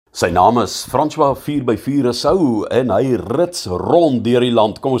Sy naam is Francois 4x4 Rossouw en hy rits rond deur die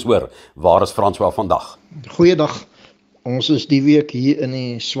land. Kom ons hoor, waar is Francois vandag? Goeiedag, ons is die week hier in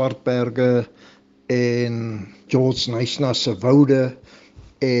die Swartberge en George Nysna se woude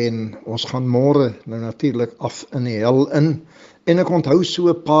en ons gaan môre nou natuurlik af in die hel in. En ek onthou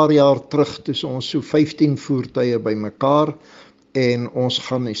so 'n paar jaar terug, toe ons so 15 voertuie bymekaar en ons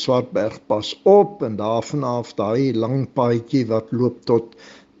gaan die Swartbergpas op en daarvan af daai lang paadjie wat loop tot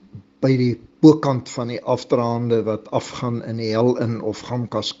by die bokant van die afdraande wat afgaan in die hel in of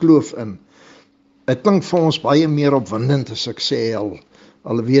Gamkas kloof in. Dit klink vir ons baie meer opwindend as ek sê hel,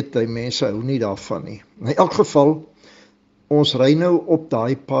 al weet die mense hou nie daarvan nie. In elk geval, ons ry nou op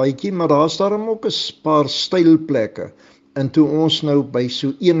daai paadjie, maar daar's daarom ook 'n paar steilplekke. En toe ons nou by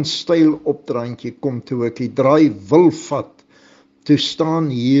so een steil opdraandjie kom, toe ek die draai wil vat, toe staan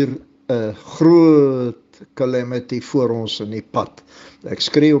hier 'n groot calamity voor ons in die pad. Ek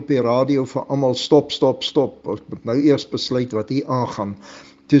skree op die radio vir almal, stop, stop, stop. Ons moet nou eers besluit wat hier aangaan.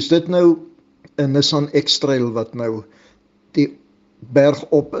 Dus dit nou 'n Nissan X-Trail wat nou die berg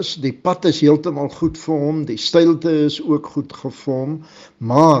op is. Die pad is heeltemal goed vir hom, die steilte is ook goed gevorm,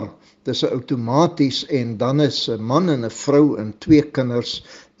 maar dis 'n outomaties en dan is 'n man en 'n vrou en 2 kinders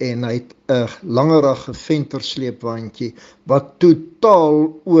en hy het 'n langerige ventersleepwaentjie wat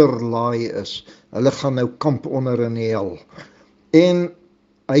totaal oorlaai is. Hulle gaan nou kamp onder in die hel. En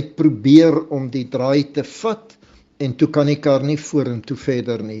hy het probeer om die draai te vat en toe kan die kar nie vorentoe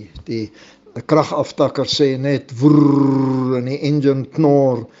verder nie. Die kragaftakker sê net woer en die engine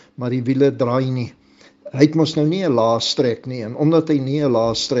knor, maar die wiele draai nie. Hy het mos nou nie 'n laastrek nie, en omdat hy nie 'n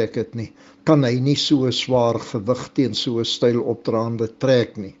laastrek het nie, kan hy nie so 'n swaar gewig teen so 'n styl opdraande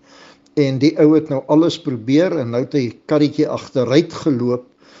trek nie. En die ou het nou alles probeer en nou het hy karretjie agteruit geloop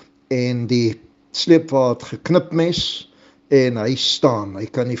en die sleepwa het geknipmes en hy staan. Hy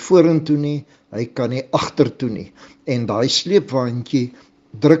kan nie vorentoe nie, hy kan nie agtertoe nie. En daai sleepwaantjie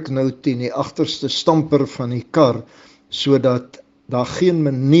druk nou teen die agterste stamper van die kar, sodat daar geen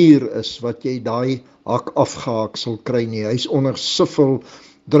manier is wat jy daai hak afgehaak sal kry nie. Hy's onder soveel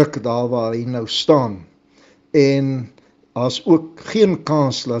druk daar waar hy nou staan. En daar's ook geen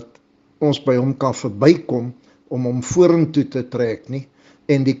kans dat ons by hom kan verbykom om hom vorentoe te trek nie.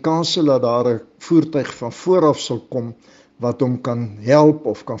 En die kans dat daar 'n voertuig van vooraf sal kom wat hom kan help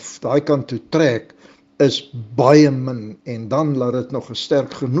of kan daai kant toe trek, is baie min, en dan laat dit nog 'n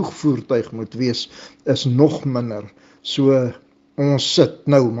sterk genoeg voertuig moet wees, is nog minder. So ons sit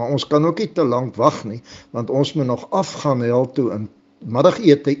nou, maar ons kan ook nie te lank wag nie, want ons moet nog afgaan hel toe en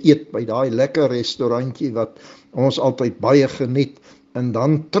middagete eet by daai lekker restaurantjie wat ons altyd baie geniet, en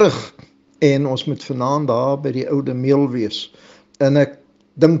dan terug, en ons moet vanaand daar by die oude meel wees. En ek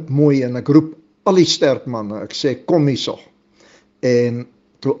dink mooi en ek roep al die sterk manne, ek sê kom hierso. En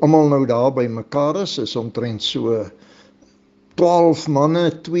toe almal nou daar by mekaar is omtrent so 12 manne,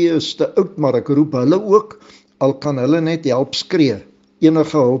 2 is te oud, maar ek roep hulle ook, al kan hulle net help skree.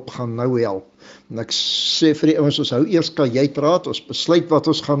 Enige hulp gaan nou help. En ek sê vir die ouens, ons hou eers kajuitraad, ons besluit wat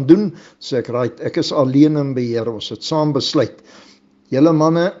ons gaan doen. Sê ek, right, ek is alleen in beheer, ons het saam besluit. Julle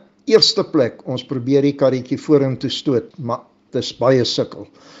manne, eerste plek, ons probeer die karretjie vorentoe stoot, maar dis baie sukkel.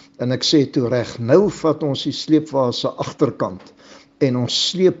 En ek sê toe reg, nou vat ons die sleepwa se agterkant en ons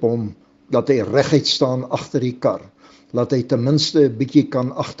sleep hom dat hy reguit staan agter die kar, dat hy ten minste 'n bietjie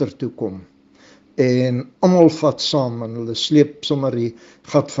kan agtertoe kom. En almal vat saam en hulle sleep sommer die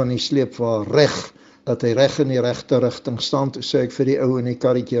gat van die sleepwa reg, dat hy reg in die regte rigting staan. Toe sê ek vir die ou in die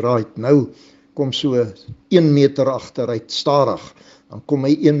karretjie, right, nou kom so 1 meter agteruit, stadig. Dan kom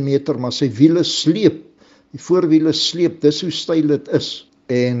hy 1 meter, maar sy wiele sleep, die voorwiele sleep, dis hoe styl dit is.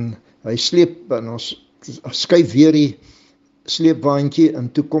 En hy sleep en ons skuif weer die sleepwaantjie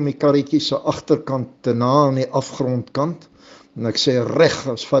en toe kom die karretjie se agterkant te na aan die afgrondkant. En ek sê reg,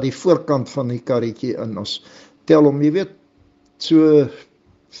 ons vat die voorkant van die karretjie in, ons tel hom, jy weet, so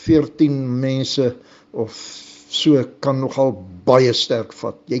 14 mense of so kan nogal baie sterk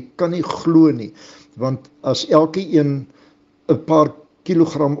vat. Jy kan nie glo nie, want as elke een 'n paar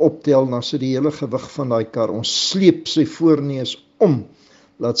kilogram optel, dan sit die hele gewig van daai kar. Ons sleep sy voorneus om,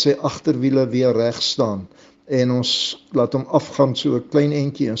 laat sy agterwiele weer reg staan. En ons laat hom afgaan so 'n klein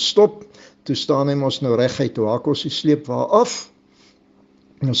entjie en stop. Toe staan hy mos nou reguit, toe haak ons die sleepwa af.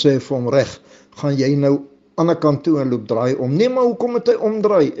 En sê vir hom reg, gaan jy nou ander kant toe en loop draai om. Nee, maar hoekom het hy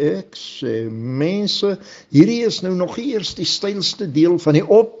omdraai? Ek sê, mense, hierdie is nou nog nie eers die stylste deel van die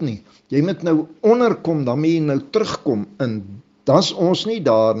op nie. Jy moet nou onderkom, dan moet jy nou terugkom. En dan's ons nie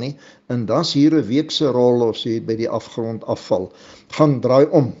daar nie, en dan's hier 'n week se rol of jy by die afgrond afval. Gaan draai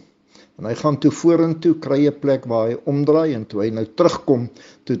om. En hy gaan toe vorentoe, kry 'n plek waar hy omdraai, en toe hy nou terugkom,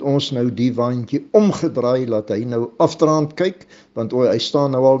 toe het ons nou die waantjie omgedraai, laat hy nou afdraand kyk, want hy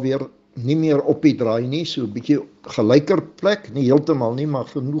staan nou alweer nie meer op die draai nie, so 'n bietjie gelyker plek, nie heeltemal nie, maar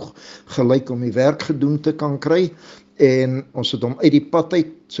genoeg gelyk om die werk gedoen te kan kry, en ons het hom uit die pad uit,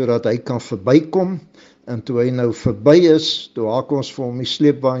 sodat hy kan verbykom, en toe hy nou verby is, toe haak ons vir hom die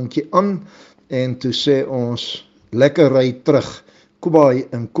sleepwaantjie aan, en toe sê ons, lekker ry terug,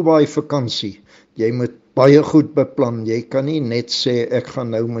 Kubai vakansie, jy moet baie goed beplan, jy kan nie net sê, ek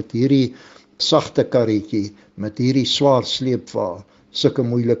gaan nou met hierdie sagte karretjie, met hierdie swaar sleepwa, sulke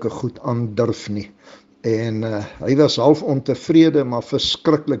moeilike goed aandurf nie. En hy was half ontevrede, maar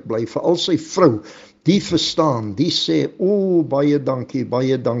verskriklik bly, veral sy vrou, die verstaan, die sê, baie dankie,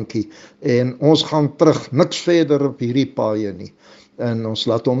 en ons gaan terug, niks verder op hierdie paaie nie, en ons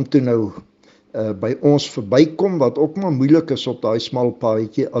laat hom toe nou by ons verbykom, wat ook maar moeilik is op daai smal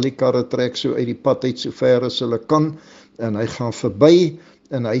paadjie, al die karre trek so uit die pad uit so ver as hulle kan, en hy gaan verby,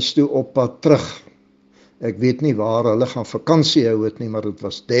 en hy is toe op pad terug. Ek weet nie waar hulle gaan vakansie hou het nie, maar dit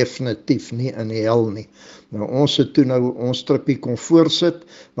was definitief nie in die hel nie. Nou ons het toe nou ons tripie kon voorsit,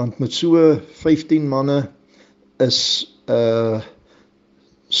 want met so 15 manne is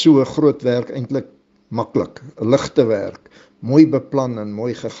so groot werk eintlik maklik, ligte werk, mooi beplan en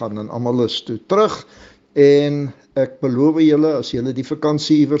mooi gegaan, en almal is toe terug, en ek beloof julle, as julle die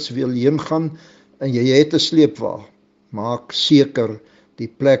vakansie iewers wil heen gaan, en jy het 'n sleepwa, maak seker, die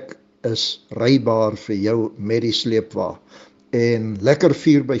plek is rybaar vir jou met die sleepwa, en lekker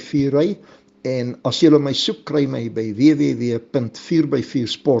 4x4 ry, en as julle my soek, kry my by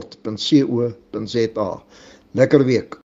www.4x4sport.co.za. Lekker week.